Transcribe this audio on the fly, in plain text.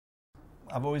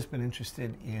I've always been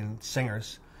interested in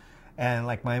singers. And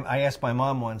like I asked my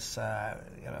mom once,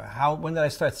 when did I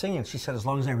start singing? She said, as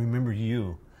long as I remember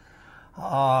you.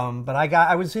 But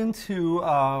I was into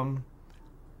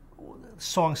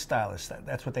song stylists.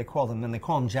 That's what they call them. And they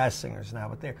call them jazz singers now.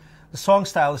 But they're the song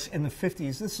stylists in the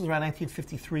 50s. This is around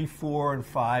 1953, 4, and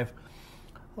 5.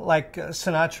 Like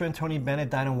Sinatra and Tony Bennett,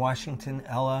 Dinah Washington,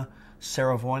 Ella,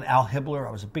 Sarah Vaughan, Al Hibbler.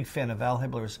 I was a big fan of Al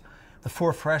Hibbler's The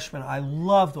Four Freshmen. I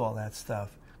loved all that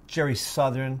stuff. Jerry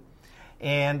Southern.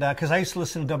 And because I used to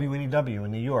listen to WNEW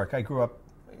in New York. I grew up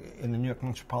in the New York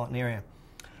metropolitan area.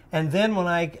 And then when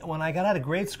I got out of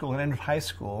grade school and entered high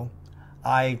school,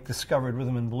 I discovered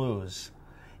rhythm and blues.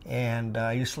 And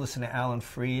I used to listen to Alan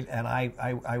Freed, and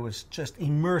I was just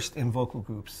immersed in vocal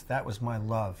groups. That was my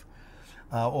love.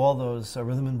 All those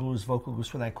rhythm and blues vocal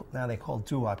groups, now they call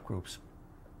doo-wop groups.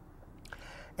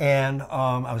 And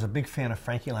I was a big fan of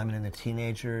Frankie Lyman and the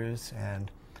Teenagers, and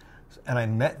I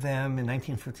met them in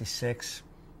 1956.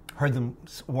 Heard them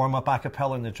warm up a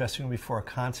cappella in the dressing room before a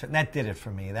concert, and that did it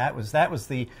for me. I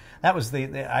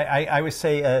always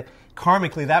say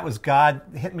karmically, that was God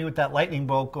hitting me with that lightning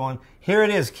bolt, going, "Here it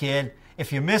is, kid.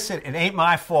 If you miss it, it ain't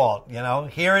my fault. You know,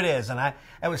 here it is." And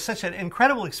it was such an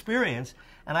incredible experience,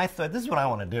 and I thought, this is what I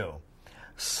want to do.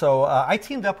 So I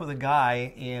teamed up with a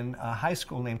guy in high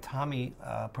school named Tommy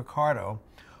Picardo,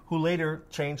 who later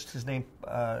changed his name,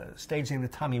 stage name to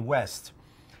Tommy West.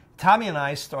 Tommy and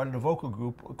I started a vocal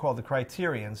group called the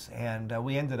Criterions, and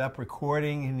we ended up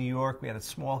recording in New York. We had a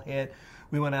small hit.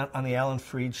 We went out on the Alan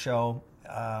Freed show.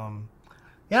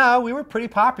 We were pretty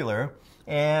popular,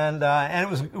 and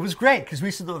it was great because we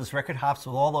used to do this record hops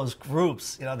with all those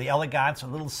groups. You know, the Elegants,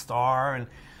 and Little Star, and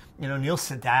Neil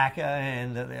Sedaka,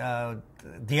 and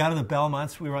Dion and the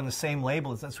Belmonts. We were on the same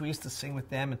label as us. We used to sing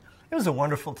with them, and it was a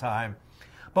wonderful time.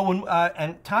 But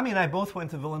and Tommy and I both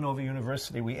went to Villanova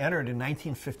University. We entered in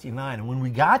 1959, and when we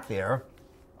got there,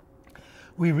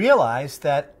 we realized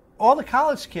that all the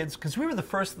college kids, because we were the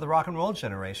first of the rock and roll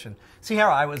generation. See how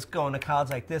I was going to college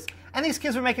like this, and these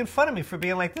kids were making fun of me for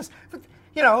being like this. But,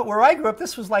 where I grew up,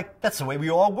 this was like, that's the way we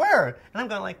all were. And I'm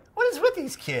going like, what is with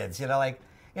these kids? And I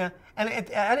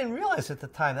didn't realize at the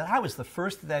time that I was the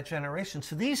first of that generation.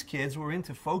 So these kids were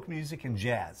into folk music and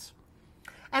jazz.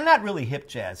 And not really hip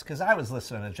jazz, because I was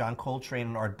listening to John Coltrane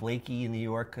and Art Blakey in New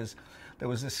York, because there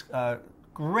was this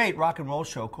great rock and roll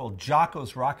show called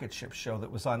Jocko's Rocket Ship Show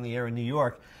that was on the air in New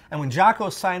York. And when Jocko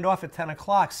signed off at 10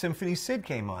 o'clock, Symphony Sid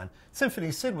came on.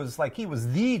 Symphony Sid was like, he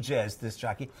was the jazz disc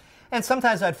jockey. And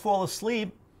sometimes I'd fall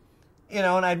asleep, and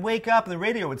I'd wake up and the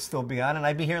radio would still be on, and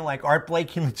I'd be hearing like Art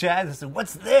Blakey and the jazz. I said,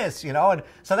 what's this? And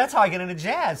so that's how I get into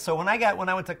jazz. So when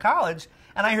I went to college,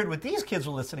 and I heard what these kids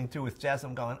were listening to with jazz,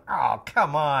 I'm going, oh,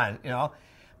 come on,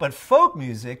 But folk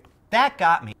music, that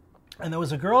got me. And there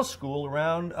was a girls' school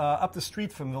around up the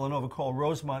street from Villanova called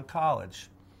Rosemont College.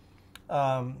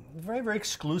 Very, very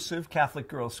exclusive Catholic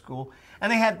girls' school.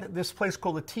 And they had this place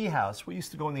called the Tea House. We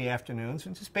used to go in the afternoons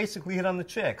and just basically hit on the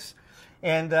chicks.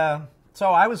 And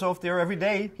so I was off there every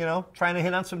day, trying to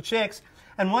hit on some chicks.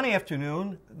 And one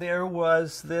afternoon, there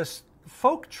was this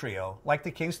folk trio, like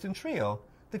the Kingston Trio,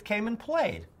 that came and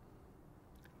played.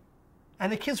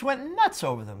 And the kids went nuts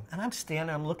over them. And I'm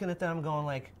standing, I'm looking at them, I'm going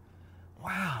like,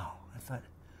 wow. I thought,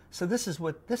 so this is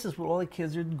what all the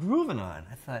kids are grooving on.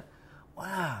 I thought,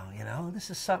 wow, this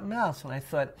is something else. And I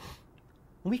thought,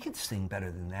 we could sing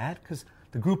better than that, because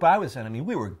the group I was in,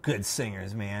 we were good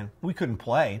singers, man. We couldn't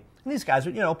play. And these guys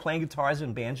were, playing guitars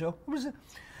and banjo. What was it?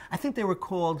 I think they were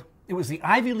called, it was the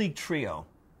Ivy League Trio.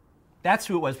 That's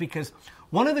who it was, because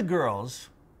one of the girls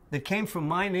that came from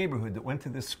my neighborhood that went to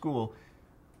this school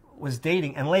was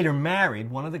dating and later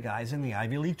married one of the guys in the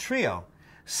Ivy League Trio.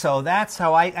 So that's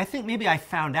how I think maybe I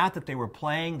found out that they were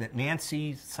playing, that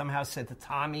Nancy somehow said to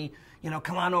Tommy,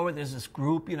 come on over, there's this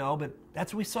group, but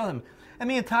that's when we saw them. And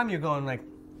me and Tommy are going like,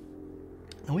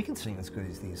 and we can sing as good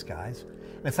as these guys.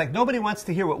 And it's like nobody wants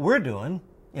to hear what we're doing,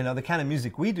 the kind of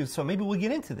music we do, so maybe we'll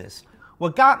get into this.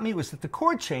 What got me was that the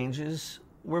chord changes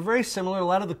were very similar, a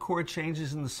lot of the chord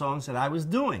changes in the songs that I was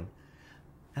doing.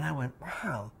 And I went,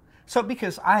 wow. So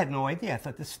because I had no idea, I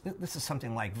thought this is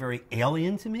something like very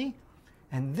alien to me.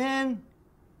 And then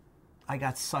I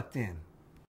got sucked in.